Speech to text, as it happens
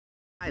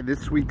Hi,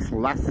 this week's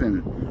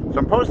lesson. So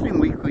I'm posting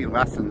weekly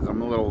lessons.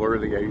 I'm a little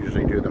early. I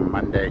usually do them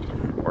Monday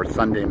or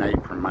Sunday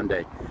night for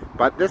Monday.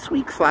 But this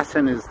week's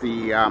lesson is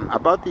the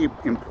about the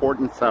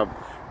importance of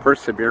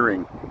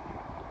persevering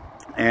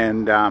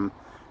and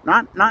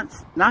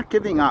not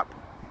giving up,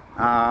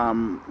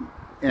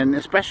 and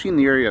especially in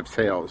the area of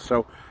sales.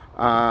 So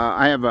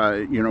I have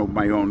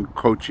my own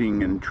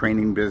coaching and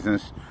training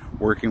business,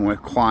 working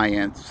with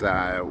clients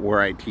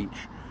where I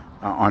teach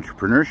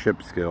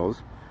entrepreneurship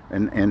skills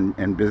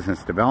and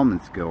business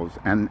development skills,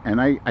 and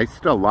I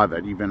still love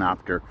it even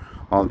after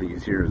all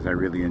these years. I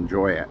really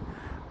enjoy it.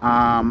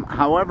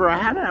 However,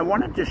 I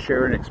wanted to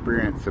share an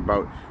experience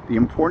about the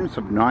importance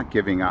of not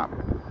giving up.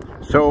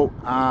 So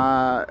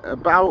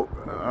I'm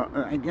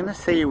gonna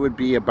say it would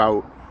be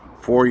about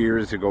 4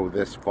 years ago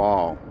this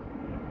fall,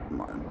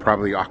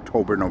 probably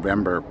October,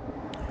 November.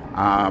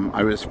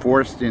 I was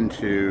forced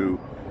into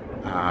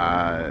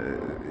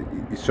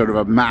sort of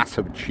a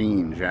massive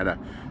change. I had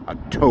a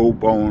toe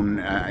bone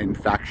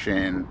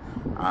infection.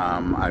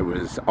 I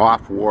was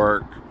off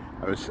work.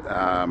 I was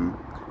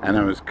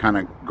kind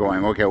of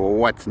going, okay, well,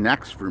 what's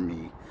next for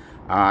me?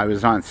 I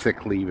was on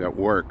sick leave at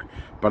work,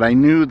 but I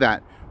knew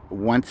that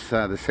once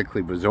the sick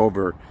leave was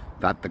over,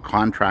 that the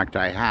contract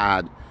I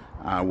had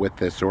with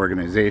this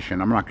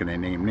organization, I'm not going to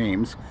name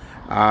names,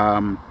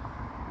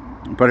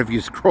 but if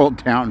you scroll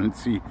down and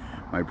see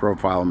my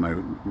profile and my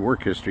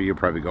work history, you'll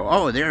probably go,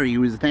 oh, there he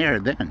was there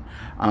then.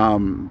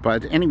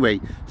 But anyway,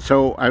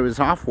 so I was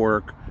off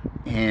work,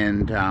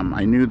 and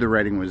I knew the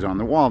writing was on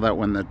the wall that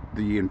when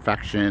the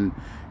infection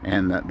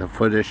and the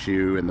foot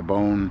issue and the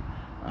bone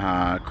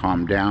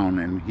calmed down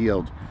and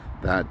healed,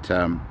 that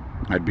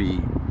I'd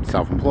be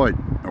self-employed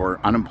or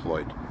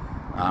unemployed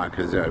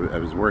because I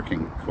was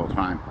working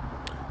full-time.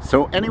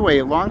 So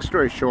anyway, long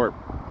story short,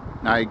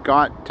 I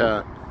got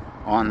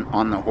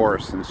on the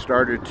horse and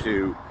started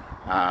to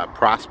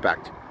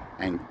prospect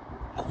and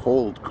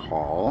cold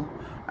call,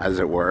 as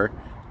it were,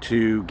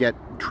 to get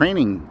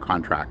training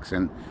contracts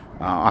and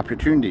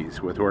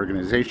opportunities with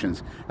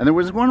organizations. And there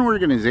was one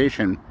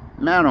organization,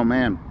 man, oh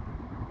man,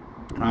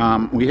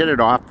 we hit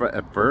it off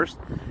at first,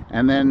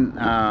 and then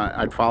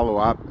I'd follow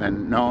up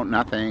and no,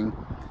 nothing,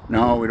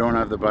 no, we don't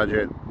have the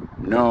budget,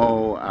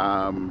 no,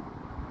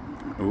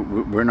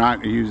 we're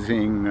not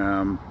using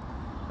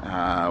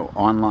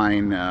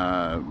online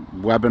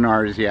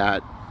webinars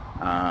yet,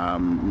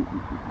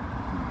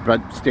 but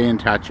stay in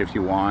touch if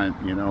you want.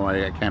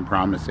 I can't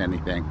promise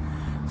anything.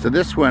 So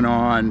this went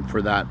on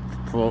for that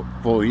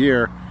full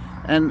year,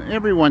 and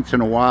every once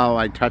in a while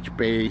I touch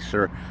base,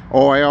 or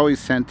I always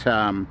sent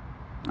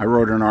I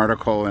wrote an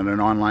article in an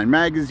online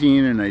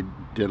magazine, and I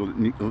did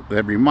it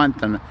every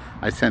month, and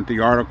I sent the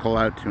article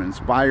out to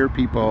inspire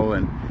people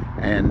and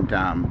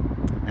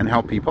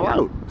help people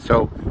out.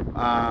 So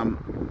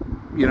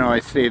I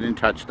stayed in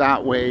touch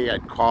that way.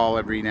 I'd call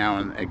every now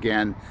and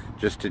again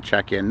just to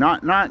check in,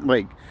 not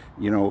like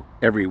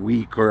every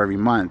week or every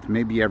month,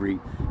 maybe every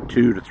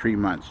 2 to 3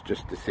 months,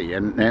 just to see,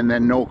 and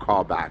then no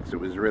callbacks. It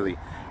was really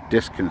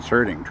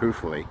disconcerting,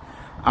 truthfully.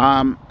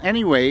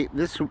 Anyway,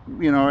 this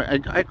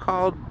I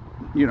called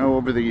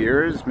over the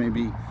years,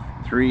 maybe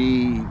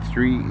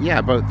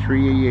about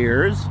 3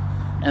 years,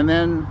 and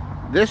then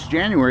this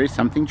January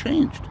something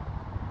changed.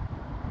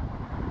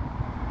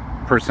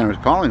 Person I was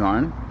calling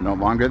on, no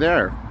longer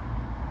there.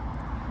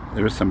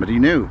 There was somebody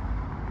new.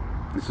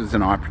 This was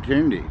an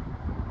opportunity.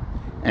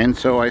 And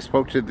so I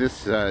spoke to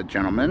this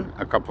gentleman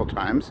a couple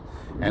times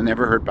and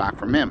never heard back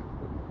from him.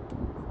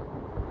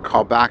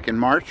 Call back in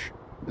March?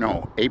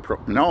 No, April.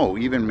 No,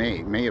 even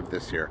May of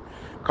this year.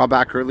 Call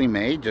back early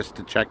May just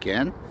to check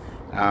in.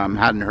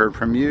 Hadn't heard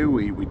from you.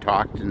 We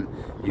talked and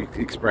you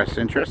expressed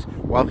interest.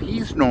 Well,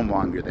 he's no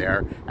longer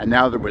there, and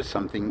now there was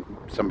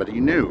somebody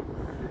new.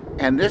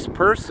 And this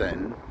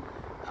person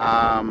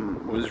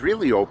was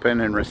really open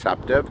and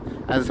receptive.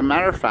 As a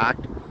matter of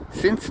fact,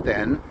 since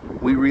then,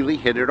 we really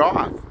hit it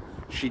off.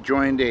 She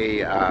joined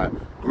a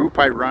group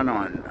I run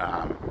on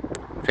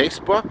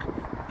Facebook.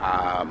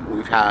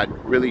 We've had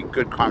really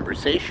good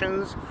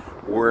conversations.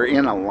 We're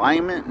in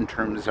alignment in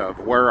terms of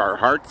where our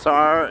hearts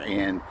are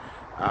and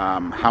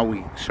how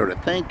we sort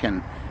of think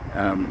and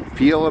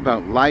feel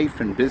about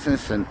life and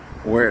business and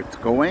where it's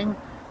going.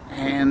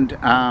 And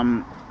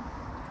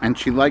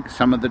she liked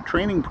some of the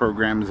training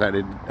programs that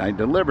I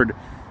delivered,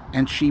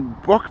 and she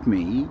booked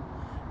me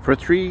for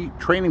 3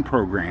 training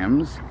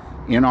programs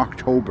in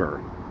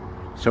October.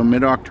 So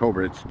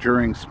mid-October, it's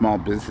during Small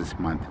Business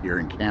Month here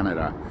in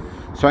Canada.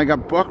 So I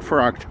got booked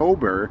for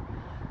October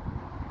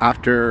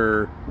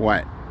after,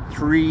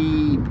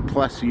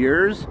 3+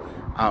 years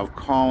of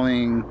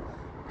calling,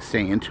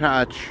 staying in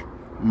touch,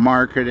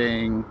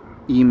 marketing,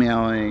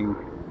 emailing,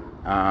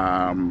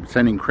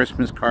 sending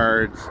Christmas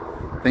cards,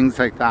 things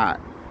like that.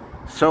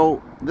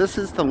 So this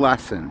is the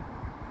lesson.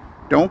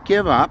 Don't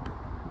give up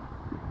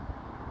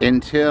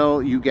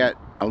until you get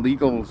a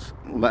legal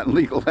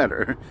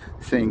letter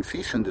saying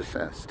cease and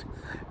desist,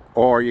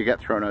 or you get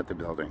thrown out the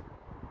building.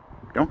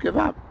 Don't give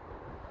up,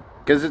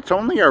 because it's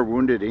only our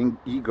wounded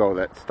ego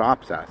that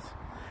stops us.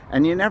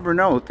 And you never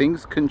know,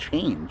 things can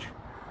change.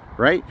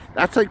 right?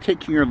 That's like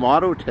taking your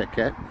lotto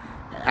ticket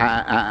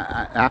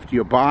after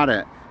you bought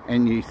it,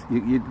 and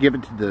you give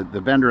it to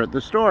the vendor at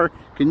the store.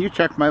 Can you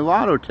check my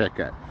lotto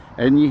ticket?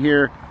 And you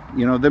hear,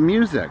 you know, the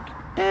music.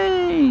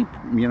 Hey,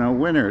 you know,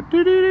 winner.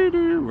 Do do do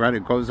do. Right,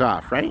 it goes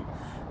off, right?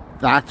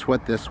 That's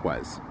what this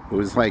was. It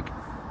was like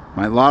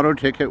my lotto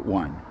ticket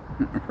won,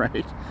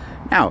 right?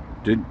 Now,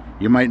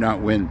 you might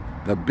not win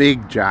the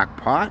big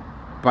jackpot,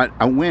 but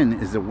a win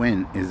is a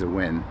win is a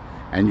win,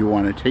 and you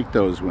want to take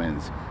those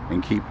wins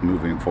and keep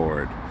moving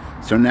forward.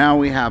 So now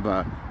we have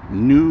a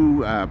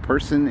new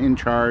person in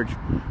charge.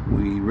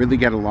 We really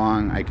get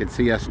along. I could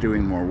see us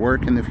doing more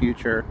work in the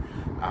future.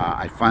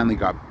 I finally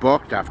got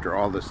booked after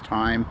all this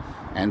time,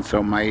 and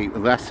so my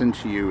lesson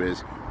to you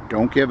is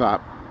don't give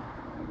up,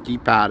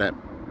 keep at it,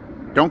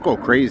 don't go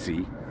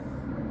crazy,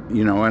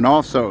 you know. And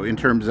also in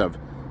terms of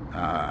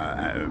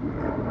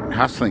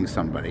hustling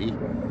somebody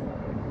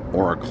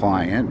or a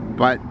client,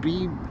 but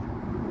be,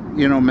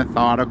 you know,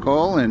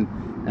 methodical and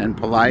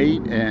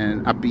polite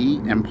and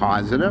upbeat and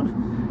positive,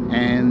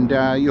 and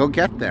you'll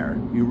get there.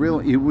 You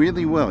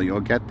really will. You'll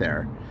get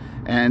there.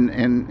 And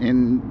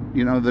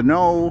you know, the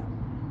no,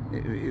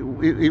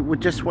 it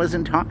just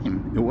wasn't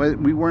time.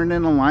 We weren't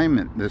in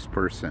alignment. This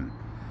person,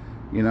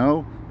 you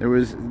know, there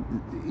was,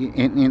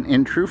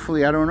 and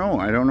truthfully, I don't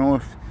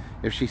know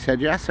if she said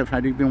yes, if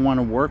I'd even want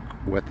to work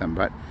with them.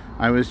 But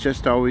I was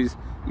just always,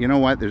 you know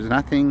what? There's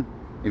nothing.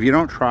 If you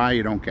don't try,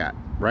 you don't get.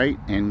 Right?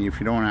 And if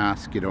you don't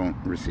ask, you don't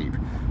receive.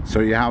 So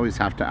you always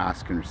have to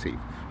ask and receive.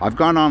 I've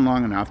gone on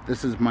long enough.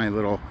 This is my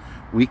little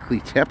weekly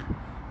tip.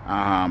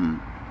 I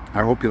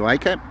hope you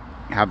like it.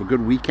 Have a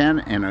good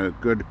weekend and a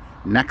good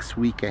next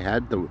week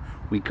ahead, the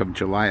week of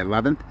July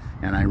 11th.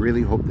 And I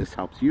really hope this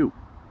helps you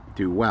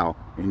do well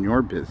in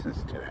your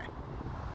business today.